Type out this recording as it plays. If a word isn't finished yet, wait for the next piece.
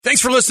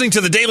Thanks for listening to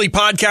the daily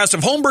podcast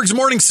of Holmberg's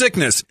Morning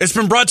Sickness. It's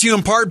been brought to you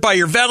in part by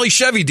your Valley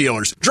Chevy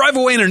dealers. Drive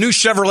away in a new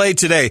Chevrolet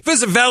today.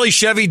 Visit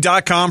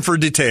valleychevy.com for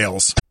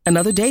details.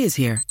 Another day is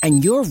here,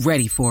 and you're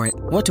ready for it.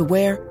 What to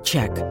wear?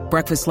 Check.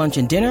 Breakfast, lunch,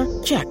 and dinner?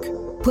 Check.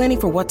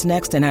 Planning for what's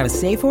next and how to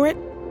save for it?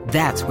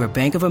 That's where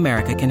Bank of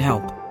America can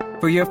help.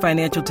 For your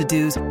financial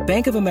to-dos,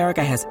 Bank of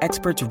America has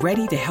experts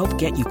ready to help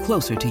get you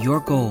closer to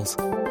your goals.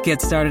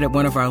 Get started at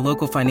one of our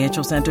local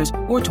financial centers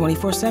or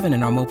 24/7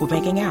 in our mobile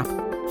banking app.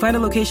 Find a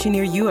location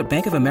near you at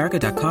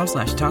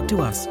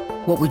bankofamerica.com/talktous.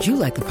 What would you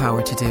like the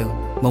power to do?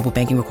 Mobile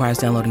banking requires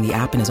downloading the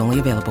app and is only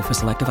available for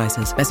select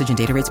devices. Message and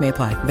data rates may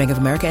apply. Bank of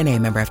America N.A.,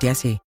 member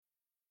FDIC.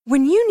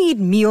 When you need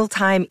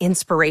mealtime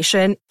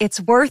inspiration,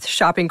 it's worth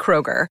shopping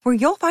Kroger, where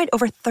you'll find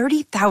over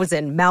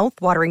 30,000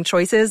 mouth-watering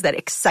choices that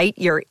excite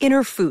your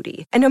inner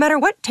foodie. And no matter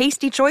what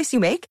tasty choice you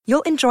make,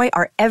 you'll enjoy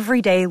our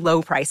everyday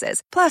low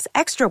prices, plus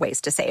extra ways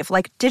to save,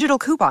 like digital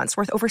coupons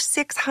worth over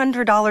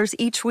 $600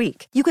 each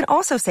week. You can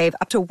also save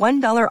up to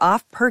 $1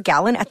 off per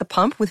gallon at the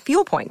pump with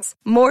fuel points.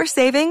 More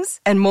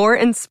savings and more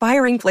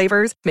inspiring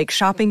flavors make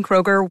shopping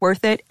Kroger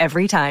worth it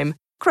every time.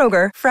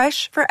 Kroger,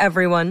 fresh for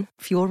everyone.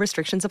 Fuel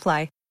restrictions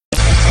apply.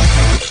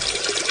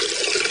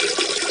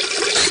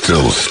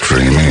 Still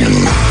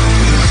streaming.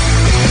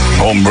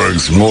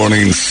 Holmberg's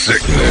Morning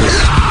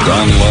Sickness.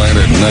 Online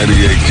at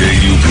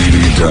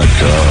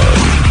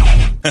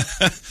 98kupd.com.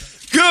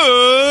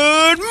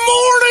 Good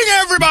morning,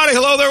 everybody.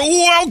 Hello there.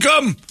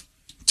 Welcome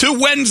to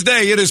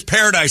Wednesday. It is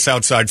paradise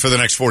outside for the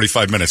next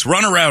 45 minutes.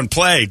 Run around,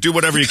 play, do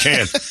whatever you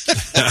can.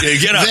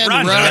 Get up,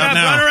 run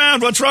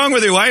around. What's wrong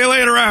with you? Why are you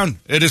laying around?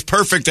 It is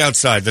perfect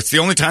outside. That's the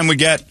only time we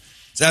get.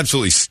 It's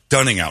absolutely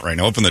stunning out right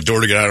now. Open the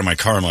door to get out of my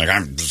car. I'm like,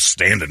 I'm just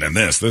standing in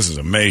this. This is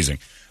amazing.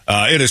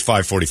 It is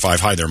 5:45.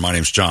 Hi there. My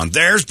name's John.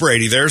 There's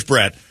Brady. There's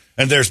Brett.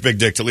 And there's Big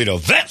Dick Toledo.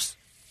 This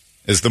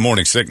is the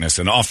Morning Sickness.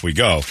 And off we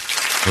go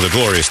with a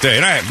glorious day.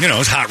 And it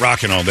was hot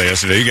rocking all day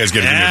yesterday. You guys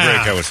get to give me a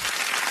break. I was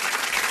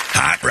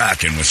hot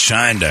rocking with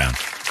Shinedown.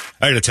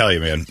 I got to tell you,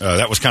 man,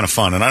 that was kind of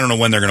fun. And I don't know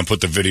when they're going to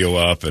put the video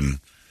up and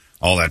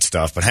all that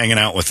stuff. But hanging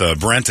out with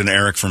Brent and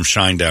Eric from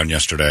Shinedown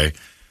yesterday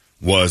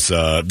was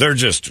they're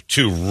just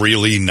two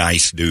really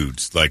nice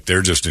dudes. Like,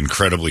 they're just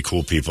incredibly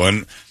cool people.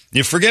 And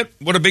you forget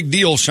what a big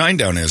deal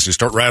Shinedown is. You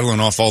start rattling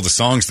off all the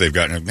songs they've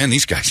got. And, man,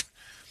 these guys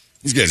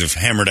have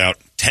hammered out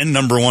 10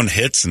 number one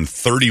hits and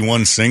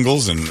 31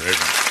 singles. And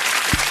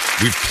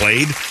we've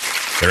played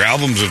their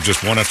albums of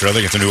just one after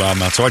another. Get the new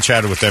album out. So I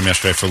chatted with them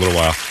yesterday for a little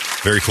while.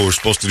 Very cool. We're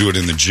supposed to do it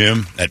in the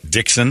gym at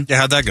Dixon. Yeah,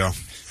 how'd that go?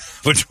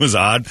 Which was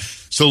odd.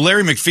 So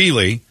Larry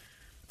McFeely,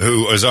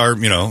 who is our,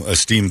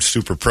 esteemed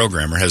super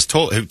programmer, who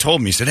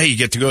told me, he said, hey, you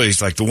get to go. He's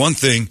like, the one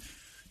thing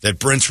that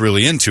Brent's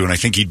really into, and I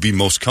think he'd be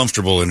most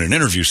comfortable in an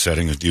interview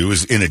setting with you,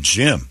 is in a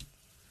gym.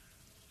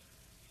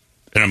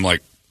 And I'm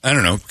like, I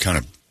don't know, kind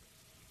of,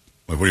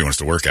 like, what do you want us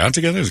to work out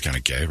together? It's kind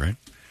of gay, right?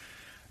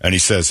 And he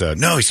says,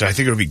 no, he said, I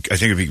think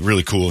it'd be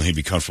really cool and he'd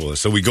be comfortable with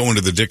it. So we go into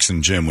the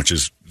Dixon gym,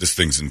 this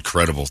thing's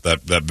incredible.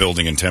 That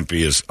building in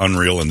Tempe is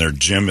unreal, and their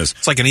gym is...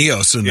 It's like an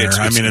EOS in there.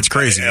 It's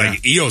crazy.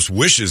 Like, EOS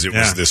wishes it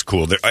was this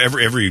cool.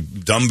 Every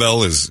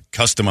dumbbell is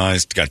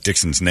customized, got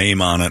Dixon's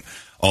name on it,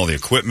 all the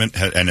equipment,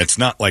 and it's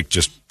not like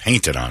just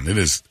painted on.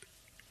 It's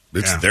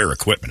their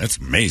equipment. It's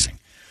amazing.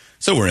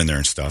 So we're in there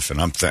and stuff,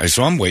 and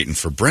I'm waiting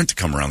for Brent to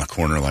come around the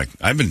corner. Like,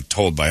 I've been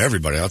told by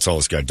everybody, that's all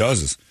this guy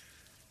does is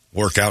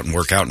work out and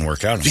work out and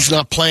work out. He's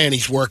not playing,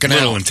 he's working out.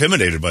 I'm a little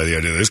intimidated by the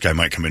idea that this guy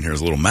might come in here as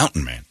a little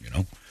mountain man,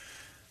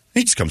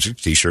 He just comes in a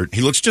T-shirt.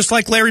 He looks just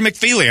like Larry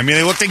McFeely. I mean,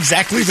 they looked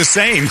exactly the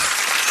same.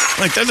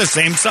 Like, they're the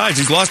same size.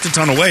 He's lost a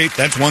ton of weight.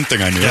 That's one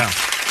thing I knew. Yeah.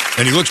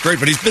 And he looks great,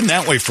 but he's been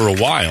that way for a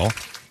while.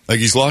 Like,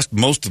 he's lost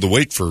most of the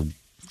weight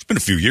it's been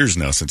a few years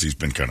now since he's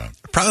been kind of...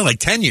 Probably like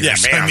 10 years. Yeah,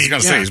 man, I was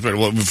going to say, he's been,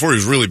 before he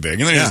was really big.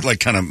 And then he's like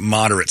kind of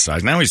moderate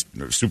size. Now he's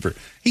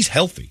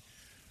healthy.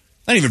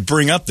 I didn't even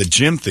bring up the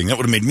gym thing. That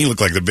would have made me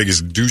look like the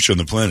biggest douche on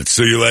the planet.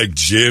 So you like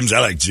gyms? I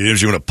like gyms.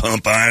 You want to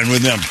pump iron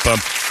with them?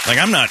 Like,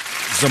 I'm not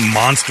some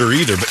monster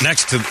either. But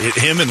next to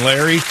him and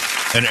Larry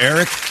and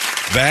Eric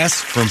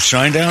Bass from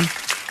Shinedown,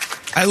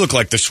 I look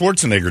like the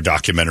Schwarzenegger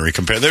documentary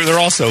compared. They're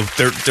all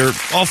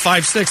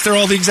 5'6". They're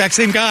all the exact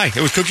same guy.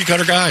 It was cookie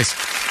cutter guys.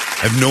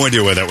 I have no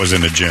idea why that was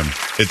in a gym.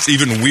 It's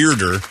even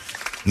weirder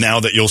now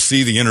that you'll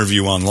see the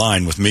interview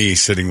online with me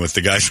sitting with the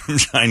guys from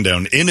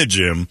Shinedown in a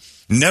gym.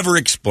 Never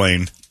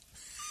explained.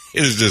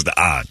 It is just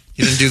odd.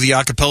 You didn't do the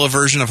a cappella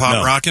version of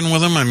Hot Rockin'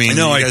 with him? I mean,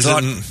 I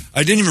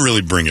didn't even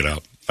really bring it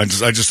up. I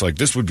just like,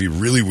 this would be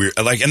really weird.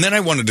 Like, and then I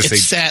wanted to say, it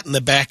sat in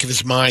the back of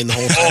his mind the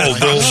whole time.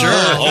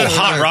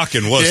 Hot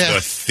Rockin' was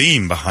the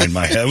theme behind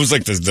my head. It was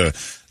like the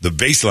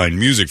baseline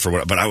music for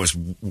what, but I was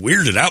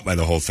weirded out by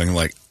the whole thing.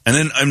 Like, and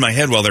then in my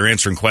head while they're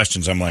answering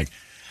questions, I'm like,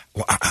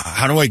 well,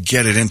 how do I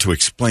get it in to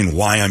explain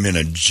why I'm in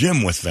a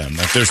gym with them?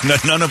 Like, there's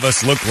none of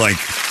us look like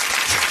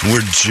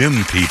we're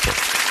gym people.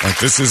 Like,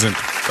 this isn't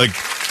like.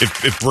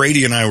 If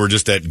Brady and I were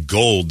just at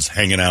Gold's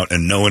hanging out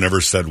and no one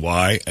ever said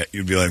why,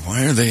 you'd be like,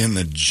 why are they in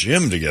the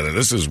gym together?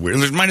 This is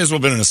weird. They might as well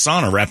have been in a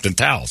sauna wrapped in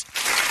towels.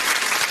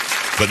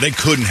 But they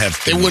couldn't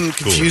have. They wouldn't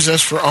confuse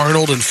us for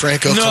Arnold and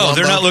Franco Columbo. No,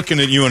 they're not looking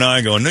at you and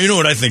I going, no, you know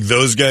what I think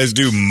those guys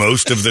do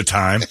most of the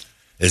time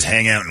is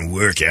hang out and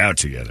work out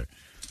together.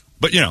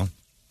 But, you know,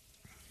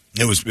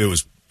 it was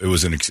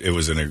a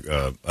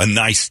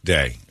nice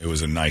day. It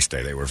was a nice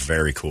day. They were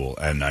very cool.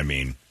 And, I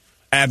mean,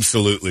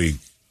 absolutely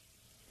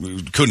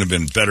couldn't have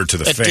been better to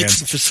the fans. That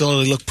Dixon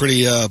facility looked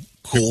pretty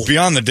cool.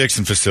 Beyond the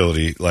Dixon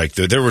facility, like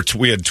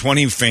we had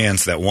 20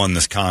 fans that won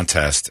this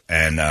contest,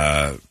 and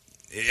man,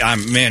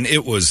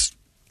 it was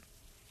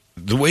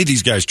the way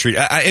these guys treat.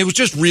 It was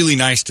just really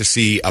nice to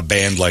see a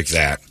band like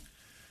that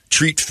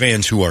treat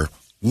fans who are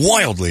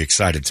wildly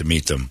excited to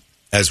meet them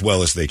as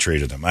well as they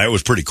treated them. It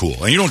was pretty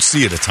cool, and you don't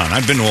see it a ton.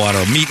 I've been to a lot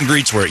of meet and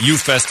greets where at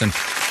U-Fest, and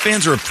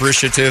fans are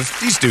appreciative.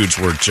 These dudes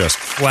were just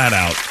flat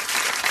out.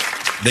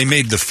 They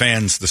made the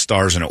fans the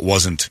stars, and it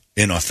wasn't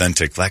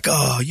inauthentic. Like,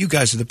 oh, you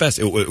guys are the best.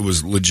 It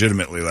was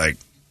legitimately like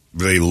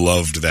they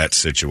loved that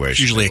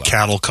situation. Usually a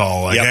cattle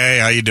call, like, hey,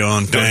 how you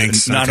doing?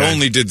 Thanks. Not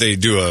only did they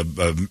do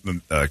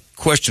a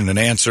question and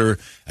answer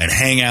and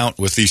hang out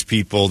with these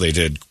people, they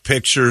did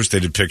pictures. They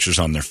did pictures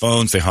on their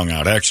phones. They hung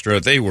out extra.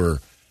 They were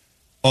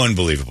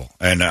unbelievable,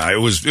 and it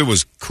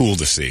was cool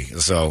to see.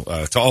 So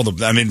to all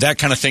that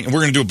kind of thing. We're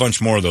going to do a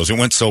bunch more of those. It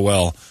went so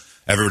well.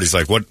 Everybody's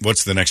like,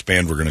 what's the next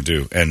band we're going to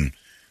do? And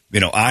you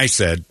know, I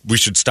said we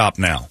should stop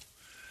now.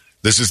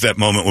 This is that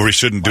moment where we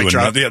shouldn't do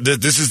it.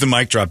 This is the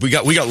mic drop. We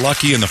got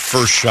lucky in the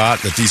first shot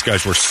that these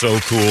guys were so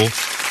cool,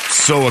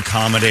 so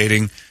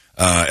accommodating.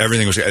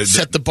 Everything was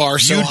set the bar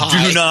so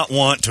high. You do not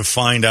want to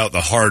find out the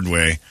hard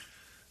way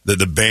that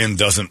the band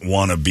doesn't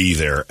want to be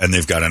there, and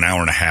they've got an hour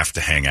and a half to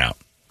hang out.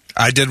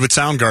 I did with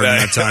Soundgarden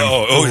that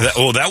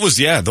time. That was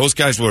those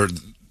guys were.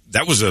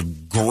 That was a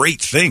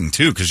great thing,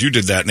 too, because you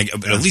did that, and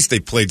at least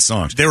they played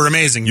songs. They were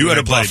amazing. You had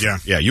a buffer.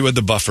 Yeah, you had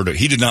the buffer.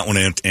 He did not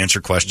want to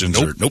answer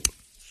questions. Nope.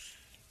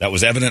 That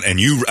was evident, and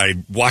I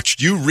watched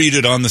you read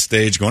it on the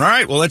stage going, all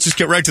right, well, let's just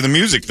get right to the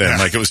music then. Yeah.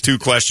 Like, it was 2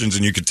 questions,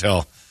 and you could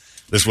tell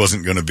this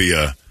wasn't going to be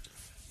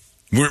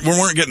we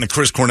weren't getting the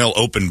Chris Cornell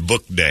open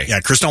book day. Yeah,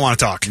 Chris don't want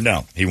to talk.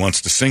 No, he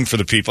wants to sing for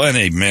the people, and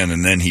amen,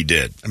 and then he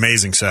did.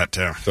 Amazing set,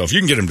 too. So if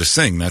you can get him to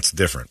sing, that's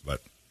different, but...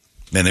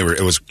 And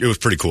it was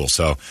pretty cool.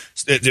 So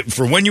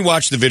for when you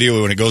watch the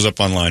video when it goes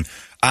up online,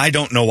 I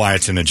don't know why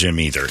it's in a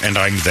gym either, and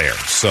I'm there.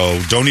 So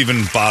don't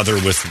even bother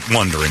with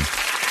wondering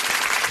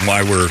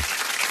why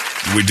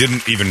we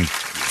didn't even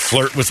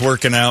flirt with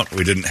working out.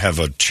 We didn't have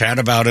a chat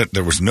about it.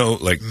 There was no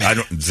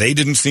they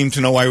didn't seem to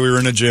know why we were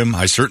in a gym.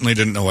 I certainly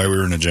didn't know why we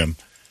were in a gym.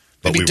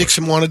 But maybe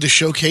Dixon wanted to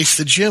showcase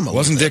the gym. It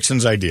wasn't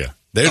Dixon's idea.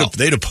 They'd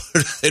have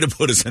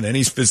put us in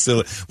any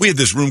facility. We had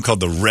this room called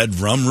the Red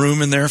Rum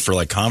Room in there for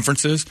like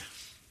conferences.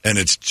 And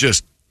it's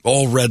just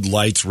all red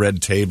lights,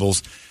 red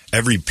tables.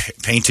 Every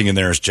painting in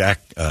there is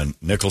Jack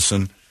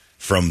Nicholson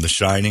from The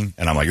Shining.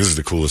 And I'm like, this is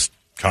the coolest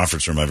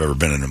conference room I've ever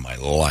been in my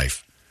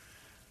life.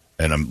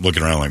 And I'm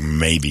looking around like,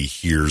 maybe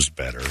here's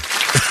better.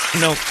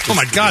 No. Oh,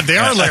 my God, they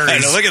are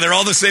Larry's. Look, they're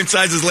all the same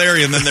size as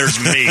Larry, and then there's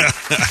me.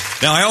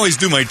 Now, I always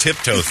do my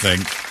tiptoe thing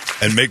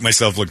and make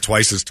myself look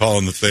twice as tall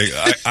in the thing.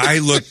 I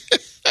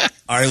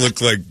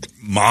look like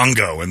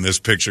Mongo in this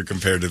picture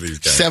compared to these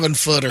guys.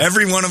 7-footer.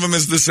 Every one of them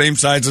is the same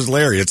size as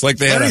Larry. It's like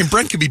Larry and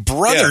Brent could be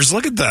brothers. Yeah.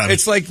 Look at that.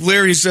 It's like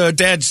Larry's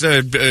dad's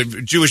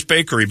Jewish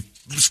bakery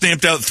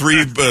stamped out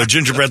 3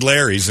 gingerbread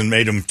Larrys and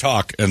made them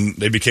talk, and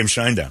they became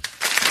Shinedown.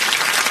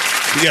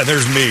 Yeah,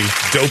 there's me,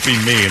 dopey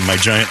me, and my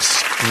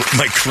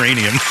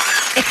cranium.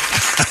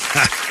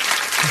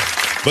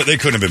 But they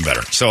couldn't have been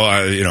better. So,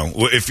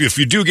 if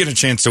you do get a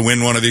chance to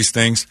win one of these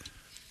things,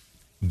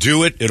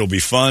 do it. It'll be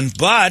fun.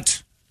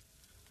 But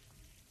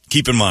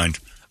keep in mind,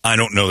 I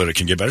don't know that it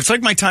can get better. It's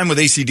like my time with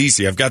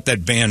AC/DC. I've got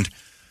that band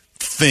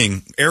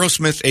thing.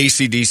 Aerosmith,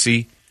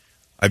 AC/DC.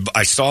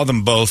 I saw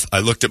them both. I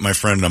looked at my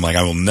friend, and I'm like,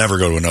 I will never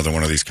go to another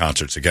one of these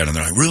concerts again. And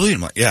they're like, really?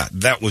 I'm like, yeah,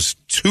 that was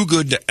too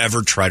good to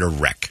ever try to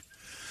wreck.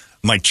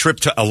 My trip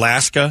to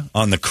Alaska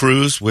on the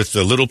cruise with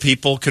the Little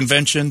People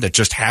convention that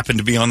just happened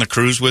to be on the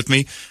cruise with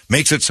me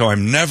makes it so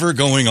I'm never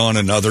going on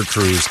another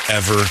cruise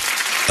ever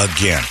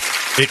again.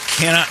 It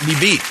cannot be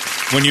beat.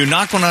 When you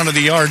knock one out of the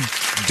yard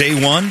day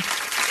one,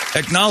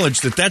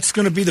 acknowledge that that's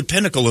going to be the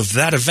pinnacle of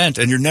that event,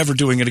 and you're never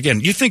doing it again.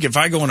 You think if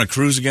I go on a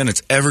cruise again,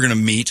 it's ever going to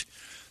meet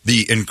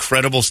the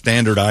incredible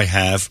standard I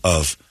have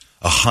of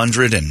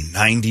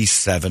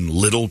 197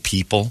 little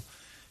people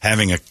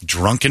having a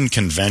drunken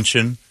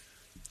convention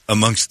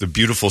amongst the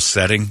beautiful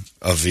setting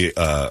of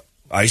the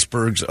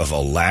icebergs of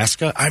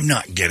Alaska? I'm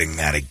not getting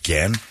that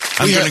again.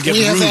 We have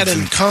that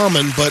in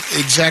common, but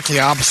exactly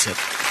opposite.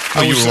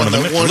 Oh, you were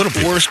one of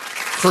the worst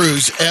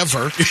cruise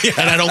ever,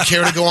 and I don't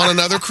care to go on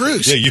another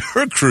cruise. Yeah,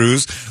 your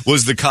cruise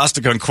was the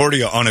Costa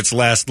Concordia on its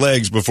last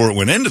legs before it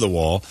went into the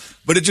wall,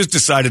 but it just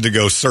decided to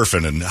go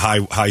surfing and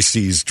high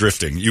seas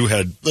drifting. You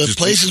had the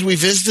places we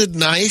visited,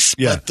 nice,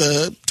 but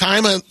the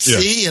time at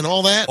sea and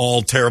all that,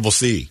 all terrible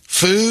sea.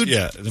 Food,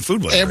 the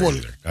food wasn't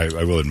great either.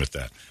 I will admit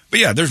that. But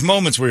yeah, there's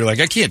moments where you're like,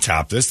 I can't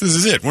top this. This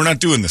is it. We're not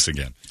doing this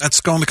again. That's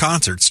going to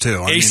concerts,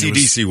 too.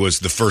 AC/DC was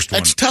the first one.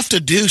 It's tough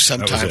to do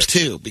sometimes,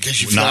 too,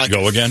 because you feel not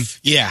go again?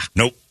 Yeah.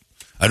 Nope.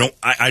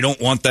 I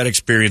don't want that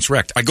experience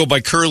wrecked. I go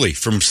by Curly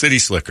from City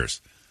Slickers.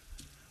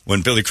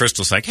 When Billy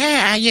Crystal's like,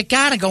 hey, you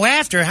got to go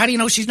after her. How do you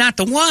know she's not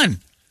the one?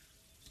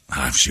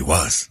 She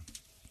was.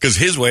 Because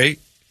his way,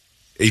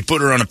 he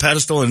put her on a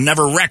pedestal and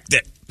never wrecked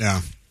it. Yeah.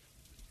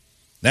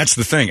 That's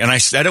the thing. And I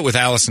said it with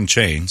Alice in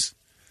Chains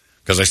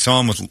because I saw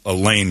him with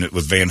Elaine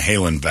with Van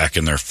Halen back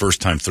in their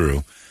first time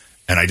through.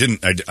 And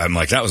I'm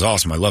like, that was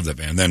awesome. I love that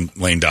band. Then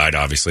Lane died,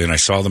 obviously. And I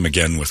saw them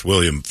again with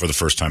William for the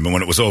first time. And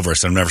when it was over, I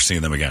said, I'm never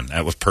seeing them again.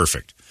 That was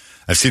perfect.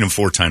 I've seen them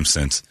 4 times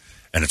since,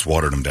 and it's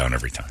watered them down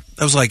every time.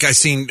 That was like I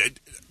seen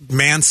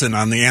Manson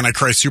on the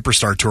Antichrist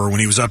Superstar tour when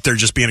he was up there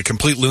just being a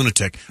complete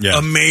lunatic. Yeah.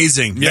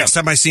 Amazing. Yeah. Next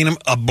time I seen him,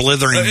 a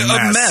blithering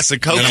mess. A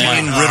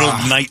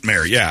cocaine-riddled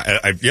nightmare.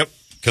 Yeah. Yep.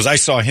 Because I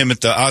saw him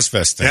at the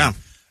Ozfest thing. Yeah.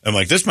 I'm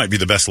like, this might be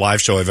the best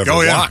live show I've ever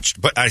watched.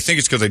 But I think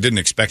it's because I didn't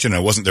expect it and I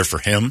wasn't there for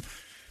him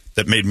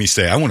that made me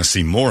say, I want to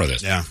see more of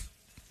this. Yeah.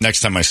 Next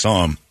time I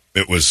saw him,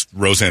 it was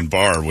Roseanne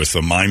Barr with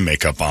the mime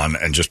makeup on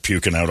and just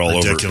puking out all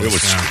over. It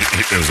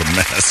was a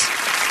mess.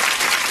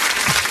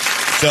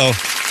 So...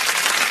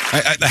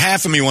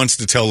 half of me wants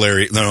to tell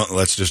Larry, no,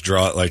 let's just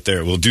draw it right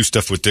there. We'll do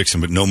stuff with Dixon,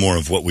 but no more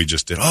of what we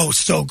just did. Oh, it's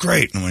so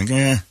great. And I'm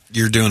like,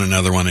 You're doing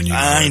another one, and you know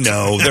I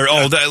know. They're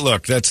all that.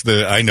 Look,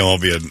 I know I'll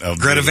be a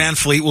Greta Van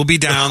Fleet will be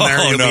down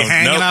there. You'll be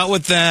hanging out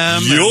with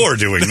them. You're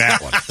doing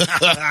that one.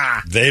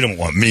 They don't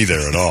want me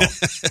there at all.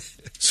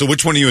 So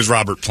which one of you is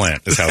Robert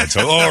Plant? Is how it's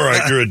all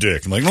right, you're a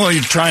dick. I'm like, well,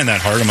 you're trying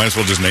that hard. I might as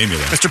well just name you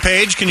that. Mr.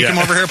 Page, can you come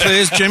over here,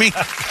 please? Jimmy?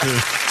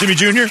 Jimmy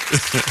Jr.?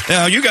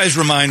 Now, you guys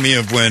remind me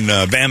of when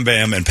Bam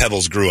Bam and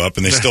Pebbles grew up,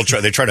 and they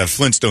try to have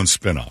Flintstones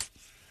spinoff.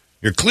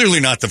 You're clearly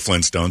not the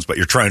Flintstones, but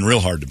you're trying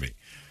real hard to be.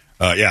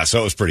 So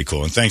it was pretty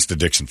cool. And thanks to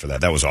Dixon for that.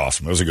 That was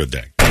awesome. It was a good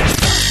day.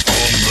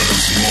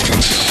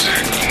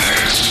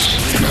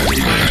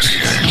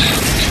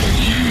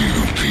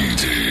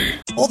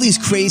 All these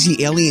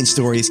crazy alien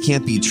stories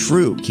can't be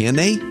true, can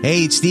they?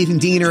 Hey, it's Stephen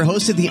Diener,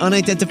 host of the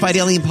Unidentified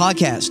Alien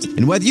Podcast.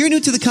 And whether you're new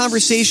to the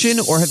conversation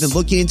or have been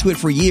looking into it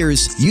for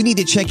years, you need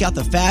to check out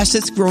the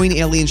fastest growing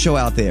alien show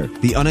out there,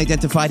 the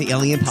Unidentified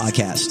Alien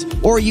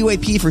Podcast, or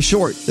UAP for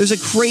short. There's a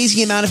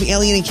crazy amount of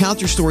alien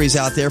encounter stories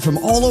out there from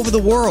all over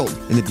the world.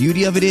 And the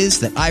beauty of it is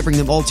that I bring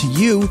them all to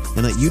you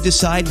and let you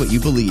decide what you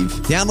believe.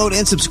 Download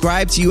and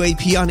subscribe to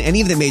UAP on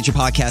any of the major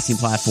podcasting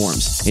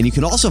platforms. And you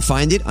can also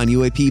find it on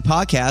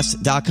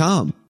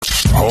UAPpodcast.com.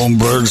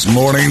 Holmberg's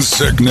Morning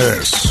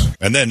Sickness.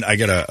 And then I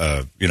get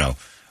I'm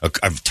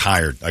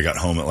tired. I got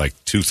home at like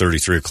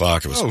 2:30, 3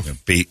 o'clock. It was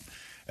beat.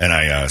 And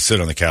I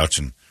sit on the couch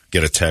and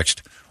get a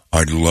text.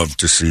 I'd love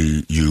to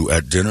see you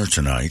at dinner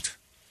tonight.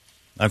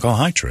 I go,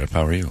 hi, Trip.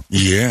 How are you?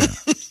 Yeah.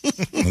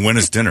 When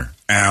is dinner?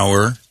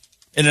 Hour.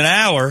 In an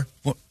hour?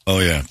 What? Oh,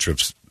 yeah.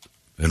 Trip's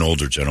an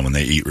older gentleman.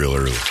 They eat real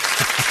early.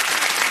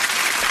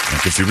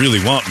 Like, if you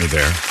really want me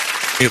there,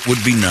 it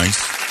would be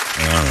nice.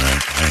 All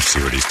right, I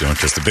see what he's doing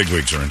because the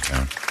bigwigs are in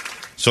town.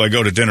 So I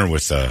go to dinner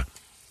with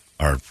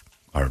our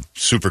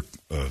super.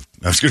 I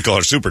was going to call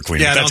her super queen.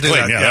 Yeah, that's don't do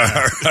clean.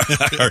 that.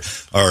 Yeah,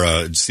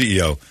 our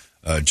CEO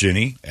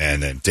Ginny,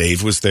 and then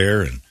Dave was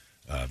there, and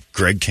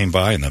Greg came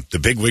by, and the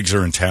bigwigs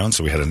are in town.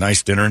 So we had a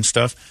nice dinner and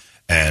stuff.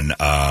 And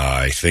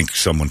I think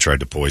someone tried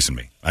to poison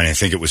me. I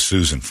think it was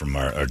Susan from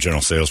our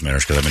general sales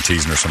manager because I've been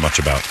teasing her so much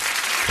about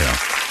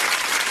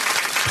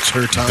it's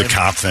her time, the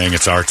Cobb thing.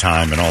 It's our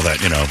time, and all that.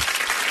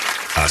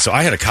 So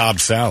I had a Cobb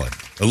salad,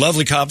 a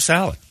lovely Cobb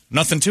salad.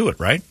 Nothing to it,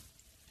 right?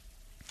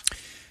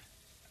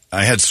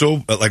 I had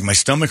my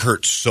stomach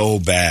hurt so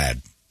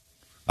bad.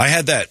 I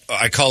had that,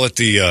 I call it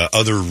the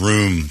other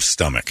room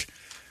stomach.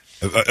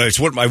 It's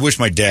what I wish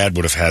my dad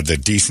would have had the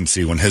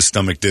decency when his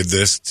stomach did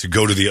this to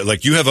go to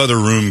you have other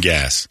room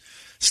gas.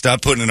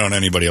 Stop putting it on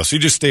anybody else. You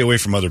just stay away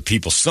from other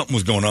people. Something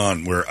was going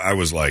on where I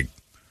was like,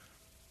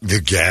 the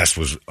gas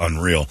was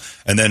unreal.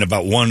 And then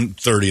about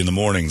 1:30 in the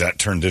morning, that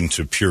turned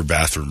into pure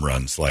bathroom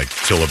runs,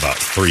 till about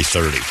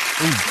 3:30.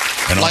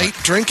 Light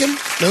drinking?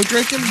 No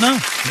drinking? No,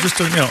 just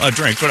a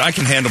drink. But I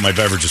can handle my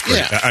beverages great.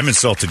 Yeah. I'm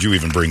insulted you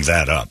even bring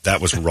that up.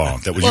 That was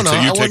wrong. That was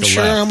I wasn't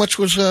sure how much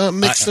was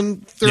mixing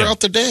throughout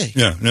the day.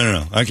 Yeah,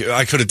 no. I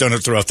could have done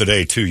it throughout the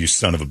day, too, you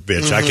son of a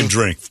bitch. Mm-hmm. I can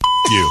drink.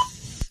 You.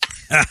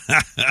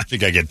 I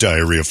think I get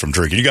diarrhea from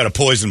drinking. You got to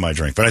poison my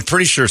drink. But I'm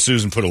pretty sure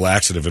Susan put a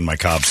laxative in my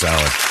Cobb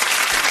salad.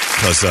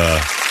 Because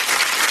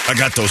I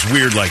got those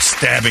weird,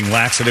 stabbing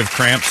laxative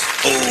cramps.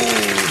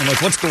 Oh, I'm like,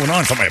 what's going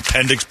on? I thought my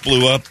appendix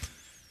blew up.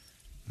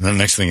 And then the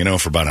next thing you know,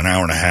 for about an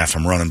hour and a half,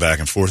 I'm running back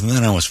and forth. And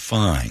then I was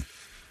fine.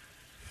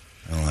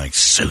 I'm like,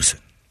 Susan,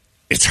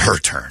 it's her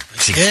turn.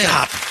 She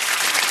got me.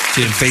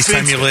 She didn't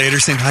FaceTime you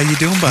later saying, how you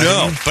doing, buddy?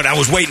 No, but I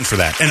was waiting for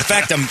that. And in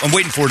fact, I'm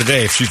waiting for her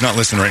today, if she's not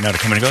listening right now, to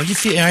come in and go,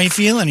 how you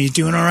feeling? Are you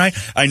doing all right?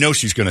 I know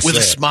she's going to say with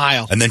a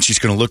smile. And then she's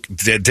going to look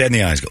dead in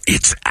the eyes and go,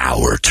 it's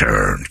our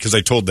turn. Because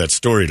I told that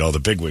story to all the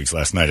bigwigs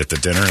last night at the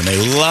dinner, and they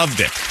loved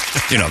it.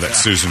 That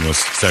Susan was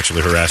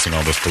sexually harassing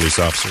all those police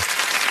officers.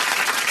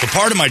 So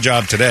part of my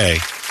job today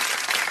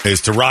is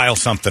to rile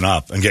something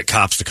up and get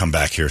cops to come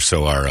back here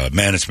so our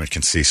management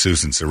can see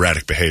Susan's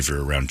erratic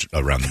behavior around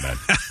the men.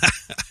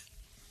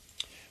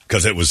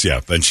 Because it was,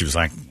 and she was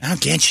like, I'll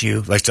get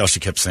you. Like all she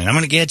kept saying, I'm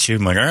going to get you.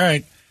 I'm like, all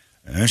right.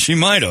 And she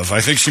might have.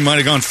 I think she might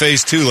have gone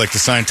phase 2 like the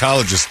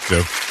Scientologists do.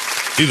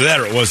 Either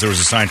that or it was there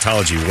was a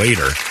Scientology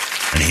waiter,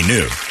 and he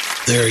knew.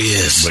 There he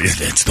is. But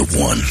that's the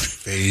one.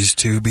 Phase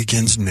 2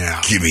 begins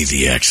now. Give me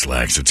the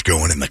X-Lax. It's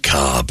going in the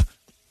Cobb.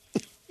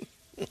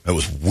 That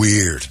was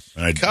weird.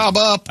 Cobb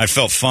up. I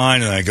felt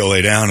fine, and I'd go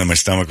lay down, and my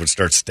stomach would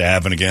start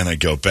stabbing again. I'd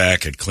go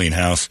back. I'd clean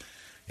house.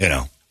 You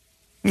know,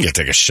 you got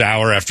to take a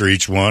shower after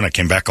each one. I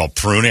came back all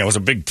pruny. I was a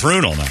big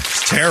prune all night.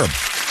 It's terrible.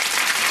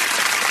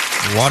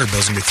 The water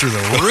bill's going to be through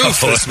the roof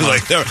this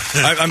month.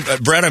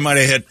 Brad, I might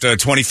have hit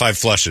 25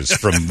 flushes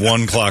from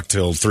 1 o'clock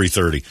till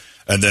 3:30.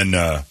 And then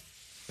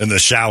the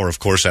shower, of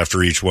course,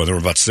 after each one. There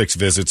were about 6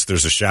 visits.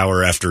 There's a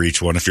shower after each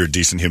one. If you're a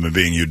decent human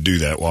being, you'd do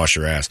that. Wash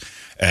your ass.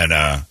 And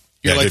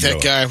you're like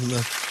that guy from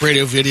the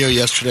radio video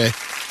yesterday.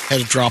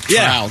 Had to drop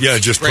trowel. Yeah,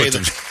 just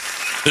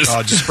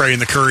just spraying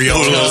the curry all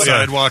over the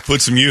sidewalk.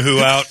 Put some Yoo-Hoo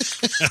out.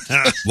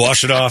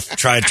 Wash it off.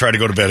 Try to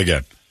go to bed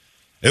again.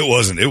 It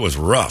was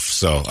rough.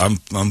 So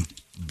I'm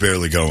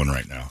barely going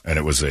right now. And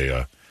it was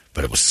but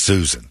it was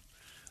Susan.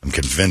 I'm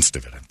convinced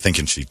of it. I'm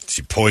thinking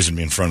she poisoned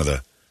me in front of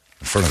the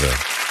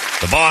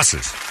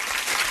bosses.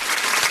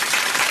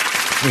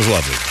 It was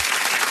lovely.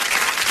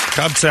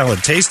 Cobb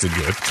salad tasted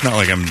good. It's not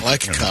like I'm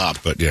like a Cobb,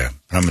 but yeah,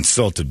 I'm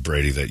insulted,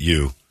 Brady, that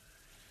you.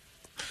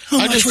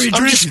 I'm just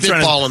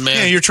spitballing, man.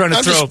 Yeah, you're trying to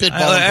I'm throw. Just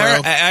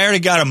spitballing, bro. I already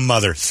got a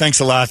mother. Thanks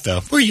a lot,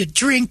 though. Were you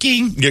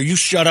drinking? Yeah, you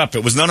shut up.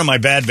 It was none of my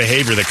bad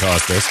behavior that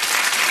caused this.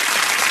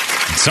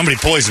 And somebody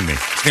poisoned me.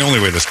 It's the only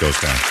way this goes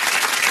down.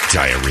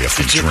 Diarrhea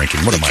from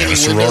drinking. What am I, in a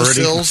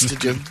sorority?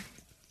 Did you?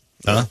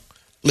 Huh?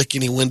 Lick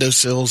any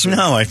windowsills?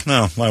 No.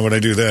 Why would I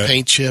do that?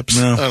 Paint chips?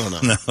 No. I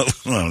don't know.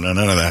 No,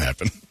 none of that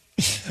happened.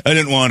 I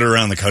didn't wander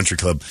around the country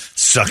club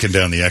sucking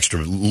down the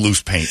extra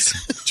loose paints.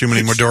 Too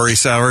many Midori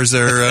sours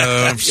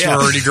there,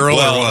 sorority girl,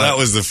 well, or what? That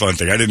was the fun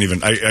thing. I didn't even...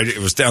 it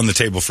was down the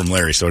table from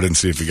Larry, so I didn't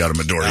see if he got a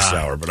Midori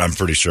sour, but I'm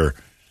pretty sure.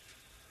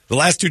 The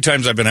last 2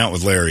 times I've been out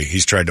with Larry,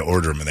 he's tried to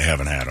order them, and they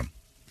haven't had them.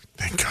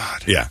 Thank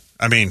God. Yeah.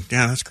 I mean,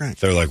 yeah, that's great.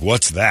 They're like,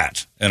 what's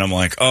that? And I'm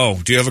like, oh,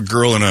 do you have a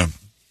girl in a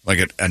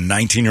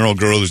 19-year-old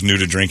girl who's new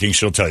to drinking?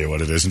 She'll tell you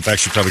what it is. In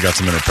fact, she probably got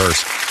some in her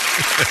purse.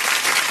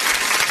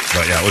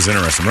 But yeah, it was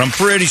interesting. But I'm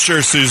pretty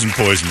sure Susan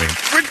poisoned me.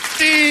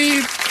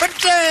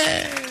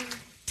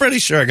 Pretty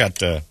sure I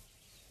got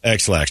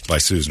X-laxed by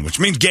Susan, which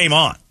means game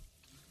on.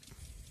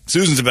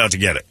 Susan's about to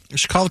get it. You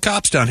should call the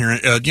cops down here.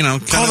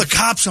 Call the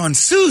cops on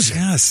Susan.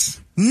 Yes.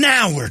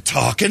 Now we're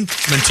talking.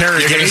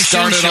 Interrogation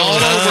started all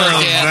over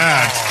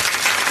again.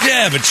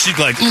 Yeah, but she'd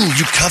like, ooh,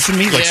 you cuffing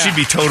me? Like she'd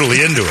be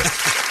totally into it.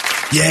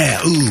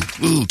 Yeah,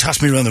 ooh,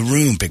 toss me around the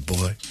room, big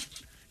boy.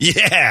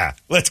 Yeah,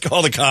 let's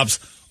call the cops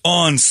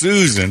on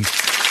Susan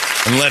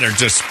and let her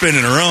just spin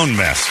in her own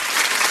mess.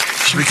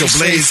 Rico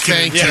Blaze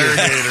can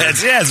interrogate her.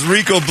 Yes,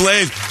 Rico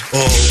Blaze.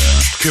 Oh,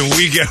 can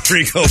we get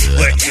Rico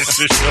Blaze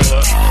to show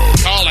up?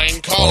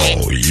 Calling.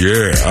 Oh,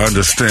 yeah. I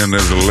understand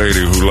there's a lady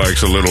who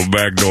likes a little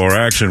backdoor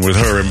action with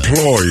her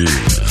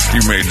employees.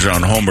 You made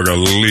John Holmberg a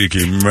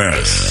leaky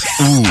mess.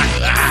 Ooh,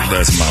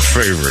 that's my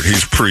favorite.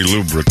 He's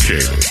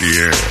pre-lubricated.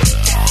 Yeah.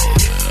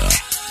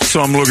 So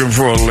I'm looking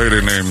for a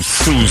lady named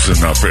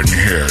Susan up in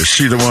here. Is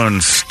she the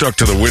one stuck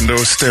to the window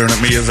staring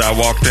at me as I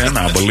walked in?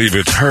 I believe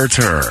it's her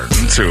turn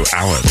to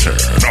our turn.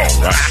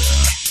 All right.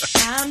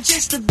 I'm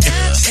just a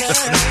bachelor.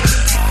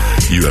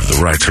 You have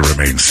the right to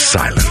remain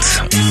silent.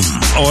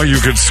 Or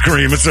you could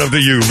scream. It's up to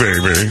you,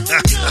 baby.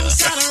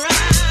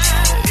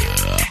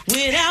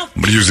 I'm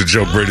going to use a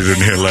joke Brady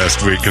didn't hear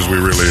last week because we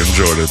really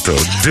enjoyed it,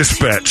 though.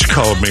 Dispatch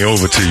called me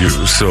over to you,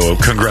 so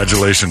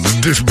congratulations.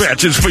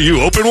 Dispatch is for you.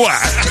 Open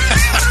wide.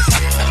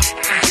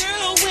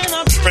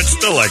 But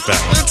still like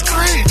that one. That's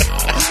great.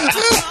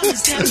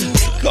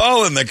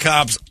 Calling the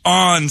cops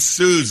on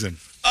Susan.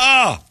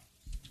 Oh,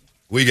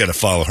 we got to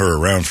follow her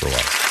around for a while.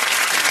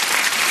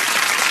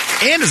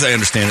 And as I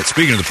understand it,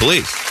 speaking of the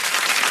police,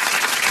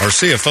 our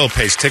CFO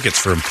pays tickets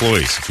for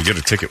employees if you get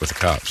a ticket with the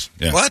cops.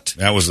 Yeah. What?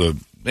 That was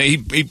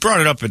he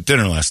brought it up at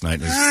dinner last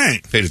night.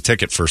 Right. Paid a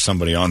ticket for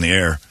somebody on the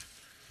air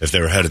if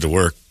they were headed to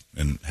work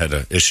and had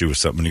an issue with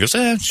something. He goes,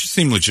 she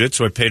seemed legit,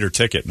 so I paid her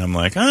ticket. And I'm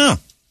like, oh.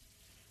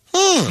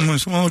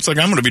 Well, it's like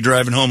I'm going to be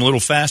driving home a little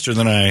faster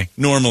than I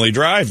normally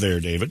drive there,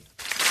 David.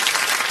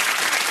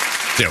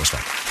 Yeah, it was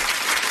fun.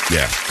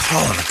 Yeah.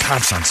 Calling the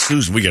cops on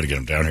Susan. We got to get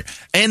him down here.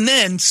 And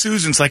then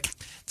Susan's like,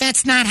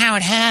 that's not how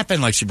it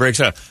happened. Like she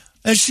breaks out.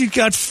 And she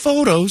got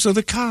photos of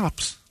the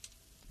cops.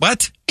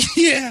 What?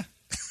 Yeah.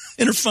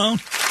 In her phone.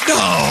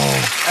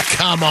 No.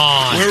 Come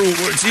on.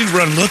 She'd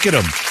run look at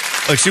them.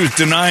 Like she was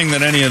denying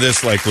that any of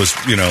this was,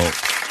 You'd and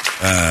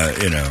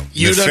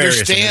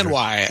understand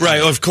why.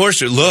 Right. Of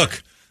course.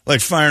 Look. Like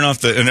firing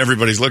off and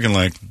everybody's looking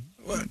like,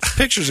 what?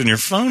 Pictures in your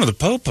phone of the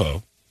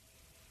popo.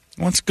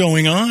 What's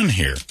going on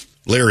here?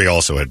 Larry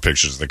also had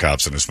pictures of the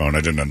cops on his phone.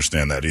 I didn't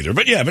understand that either.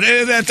 But yeah,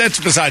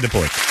 that's beside the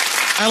point.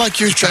 I like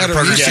yours better.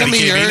 You send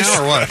me yours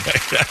or what?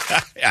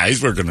 Yeah,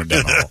 he's working down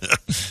the hall.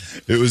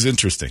 It was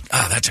interesting.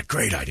 That's a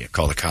great idea.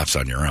 Call the cops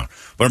on your own.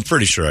 But I'm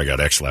pretty sure I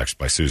got X-laxed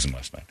by Susan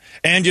last night.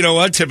 And you know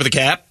what? Tip of the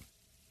cap.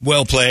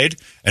 Well played.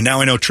 And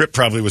now I know Tripp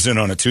probably was in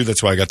on it, too.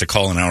 That's why I got the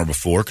call an hour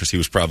before, because he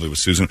was probably with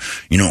Susan.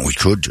 You know what we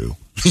could do?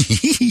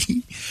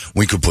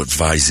 We could put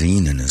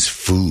Visine in his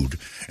food,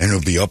 and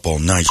it'll be up all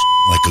night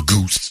like a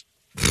goose.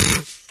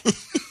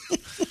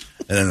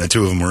 And then the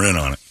two of them were in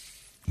on it.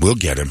 We'll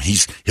get him.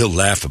 He'll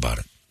laugh about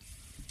it.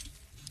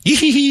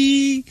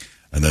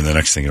 And then the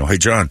next thing you know, hey,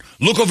 John,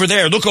 look over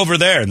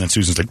there. And then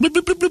Susan's like, bloop,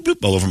 bloop, bloop, bloop,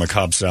 bloop, all over my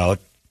Cobb salad,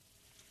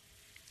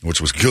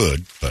 which was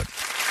good, but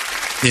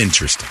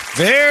interesting.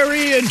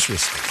 Very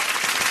interesting.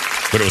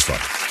 But it was fun.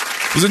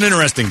 It was an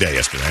interesting day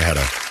yesterday. I had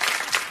a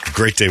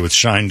great day with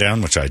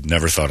Shinedown, which I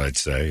never thought I'd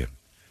say.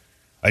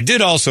 I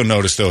did also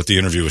notice, though, at the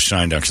interview with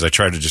Shinedown, because I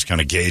tried to just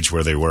kind of gauge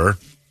where they were.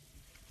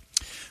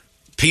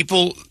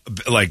 People,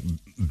 like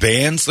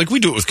bands, like we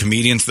do it with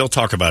comedians, they'll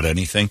talk about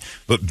anything,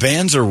 but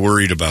bands are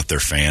worried about their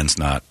fans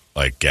not,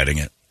 like, getting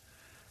it.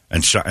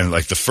 And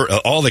like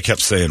all they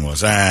kept saying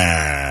was,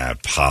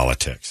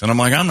 politics. And I'm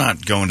like, I'm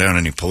not going down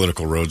any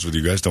political roads with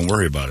you guys. Don't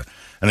worry about it.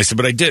 And I said,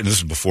 but I did. And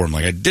this was before. I'm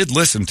like, I did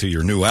listen to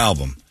your new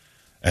album.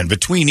 And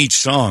between each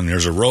song,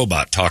 there's a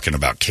robot talking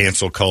about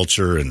cancel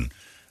culture and,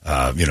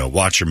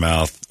 watch your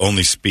mouth,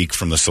 only speak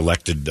from the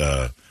selected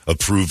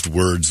approved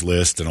words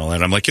list and all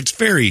that. I'm like,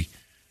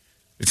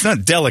 it's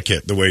not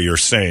delicate the way you're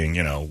saying,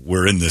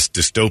 we're in this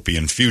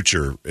dystopian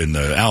future in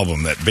the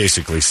album that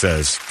basically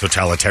says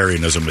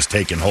totalitarianism has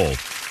taken hold.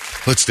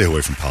 Let's stay away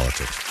from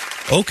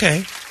politics.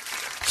 Okay.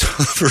 So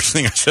the first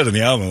thing I said in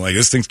the album, like,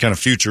 this thing's kind of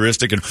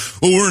futuristic, and,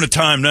 we're in a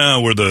time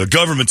now where the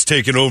government's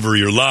taking over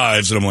your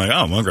lives, and I'm like,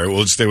 okay, well,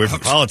 let's stay away from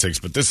politics,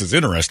 but this is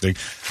interesting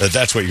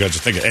that's what you guys are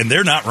thinking. And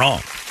they're not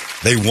wrong.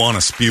 They want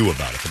to spew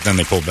about it, but then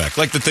they pull back.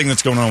 Like the thing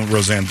that's going on with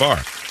Roseanne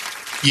Barr.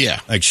 Yeah.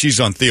 Like,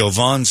 she's on Theo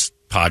Vaughn's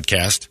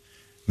podcast,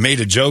 made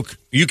a joke.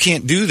 You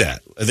can't do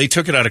that. They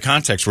took it out of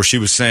context where she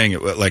was saying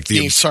it like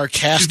being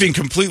sarcastic. She's being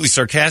completely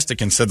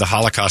sarcastic and said the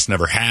Holocaust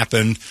never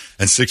happened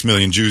and 6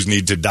 million Jews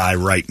need to die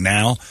right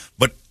now.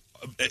 But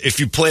if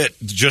you play it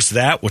just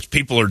that, what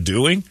people are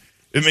doing,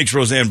 it makes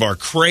Roseanne Barr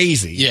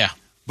crazy. Yeah.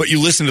 But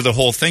you listen to the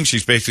whole thing,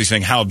 she's basically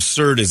saying, how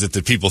absurd is it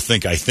that people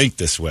think I think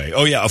this way?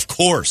 Oh, yeah, of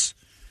course.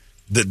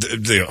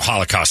 The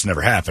Holocaust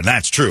never happened.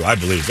 That's true. I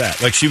believe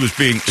that. Like, she was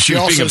being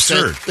absurd.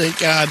 Said, thank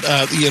God,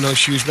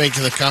 she was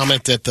making the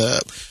comment that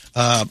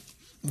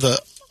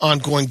the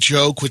ongoing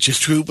joke, which is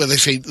true, but they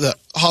say that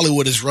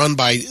Hollywood is run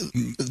by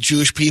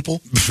Jewish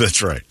people.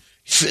 That's right.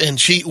 And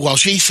she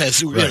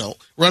says,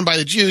 run by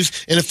the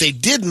Jews. And if they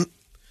didn't,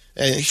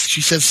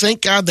 she says,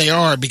 thank God they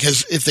are,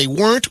 because if they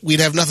weren't,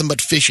 we'd have nothing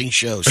but fishing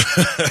shows.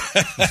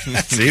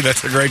 See,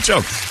 that's a great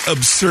joke.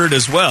 Absurd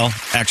as well.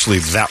 Actually,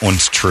 that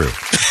one's true.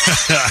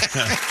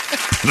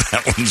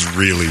 That one's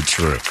really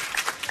true.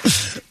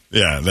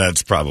 Yeah,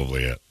 that's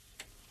probably it.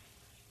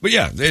 But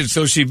yeah,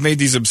 so she made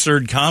these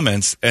absurd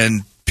comments,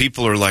 and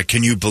people are like,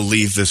 can you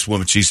believe this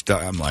woman?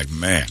 I'm like,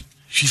 man.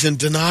 She's in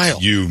denial.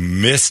 You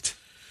missed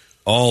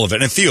all of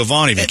it. And Theo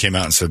Vaughn even came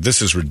out and said,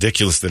 this is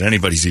ridiculous that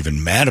anybody's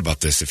even mad about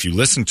this. If you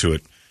listen to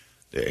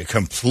it,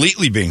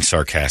 completely being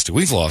sarcastic.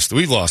 We've lost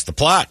the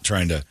plot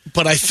trying to.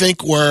 But I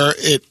think where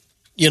it,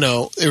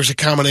 there was a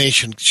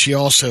combination. She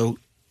also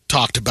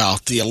talked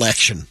about the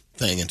election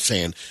thing and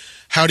saying,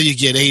 how do you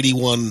get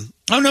 81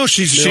 Oh, no,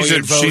 she believes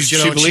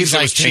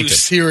it was tainted. She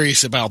was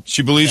serious about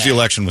She believes the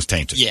election was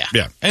tainted. Yeah.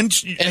 Yeah. And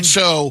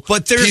so,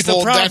 but there's people,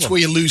 the problem. That's where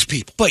you lose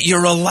people. But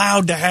you're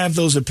allowed to have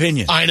those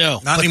opinions. I know.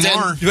 Not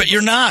anymore. But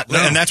you're not. No.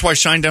 And that's why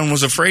Shinedown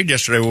was afraid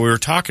yesterday when we were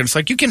talking. It's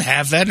like, you can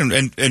have that.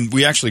 And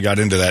we actually got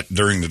into that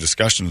during the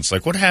discussion. It's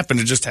like, what happened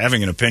to just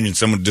having an opinion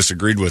someone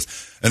disagreed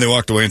with, and they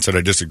walked away and said,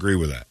 I disagree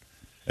with that.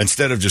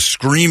 Instead of just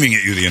screaming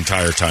at you the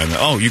entire time,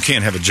 oh, you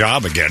can't have a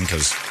job again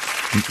because,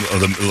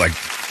 like,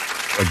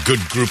 a good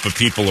group of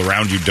people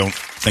around you don't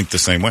think the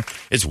same way.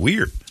 It's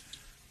weird.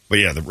 But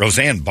yeah, the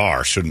Roseanne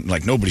Barr shouldn't,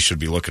 like, nobody should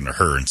be looking to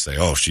her and say,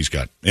 oh, she's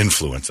got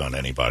influence on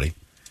anybody.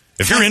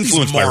 If you're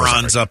influenced by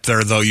morons up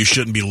there, though, you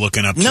shouldn't be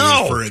looking up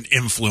to for an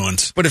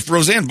influence. But if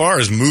Roseanne Barr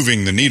is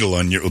moving the needle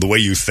on you the way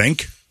you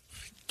think,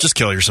 just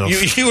kill yourself.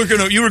 You were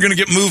gonna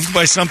get moved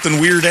by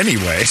something weird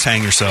anyway. Just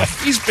hang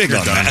yourself. He's big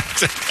on that.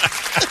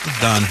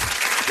 Done.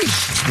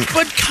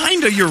 But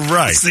kind of, you're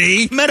right.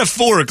 See?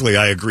 Metaphorically,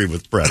 I agree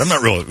with Brett. I'm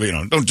not really,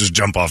 don't just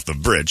jump off the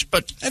bridge.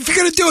 But if you're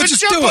going to do it,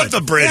 just jump do off it.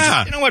 the bridge.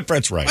 Yeah. You know what?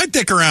 Brett's right. I'd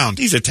dick around.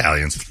 These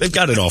Italians, they've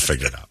got it all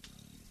figured out.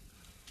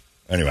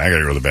 Anyway, I got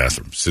to go to the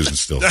bathroom. Susan's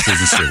still got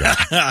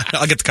it.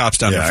 I'll get the cops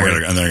down there for you.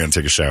 And then I'm going to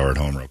take a shower at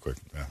home real quick.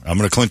 Yeah. I'm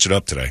going to clinch it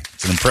up today.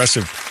 It's an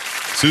impressive.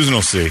 Susan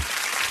will see.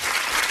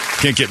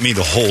 Can't get me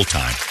the whole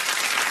time.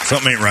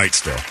 Something ain't right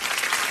still.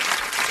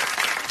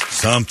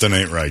 Something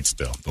ain't right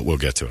still, but we'll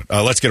get to it.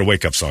 Let's get a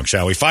wake-up song,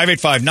 shall we?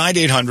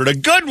 585-9800, a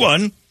good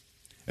one,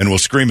 and we'll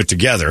scream it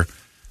together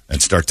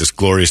and start this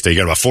glorious day. You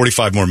got about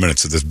 45 more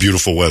minutes of this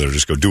beautiful weather.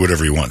 Just go do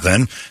whatever you want.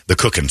 Then the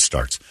cooking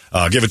starts.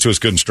 Give it to us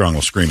good and strong.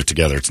 We'll scream it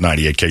together. It's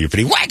 98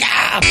 KUPD. Wake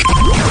up!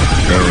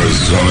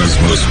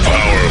 Arizona's most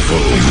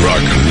powerful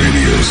rock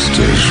radio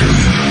station.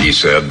 He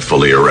said,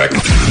 fully erect.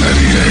 98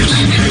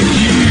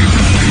 KUPD.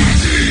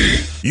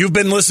 You've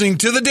been listening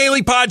to the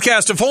daily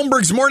podcast of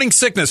Holmberg's Morning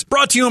Sickness,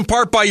 brought to you in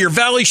part by your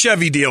Valley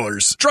Chevy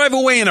dealers. Drive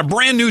away in a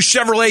brand new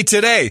Chevrolet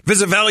today.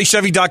 Visit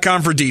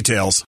valleychevy.com for details.